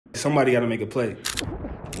Somebody got to make a play.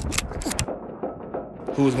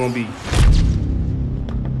 Who's going to be?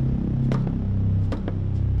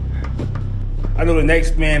 I know the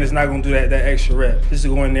next man is not going to do that extra rep. Just to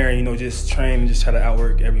go in there and, you know, just train and just try to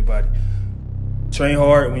outwork everybody. Train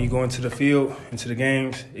hard when you go into the field, into the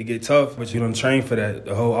games. It get tough, but you don't train for that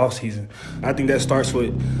the whole offseason. I think that starts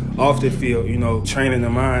with off the field, you know, training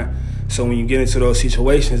the mind. So when you get into those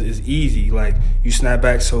situations, it's easy. Like, you snap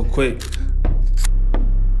back so quick.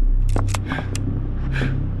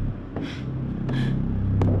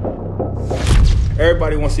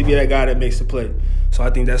 Everybody wants to be that guy that makes the play. So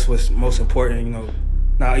I think that's what's most important, you know,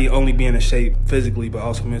 not only being in shape physically, but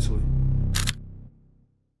also mentally.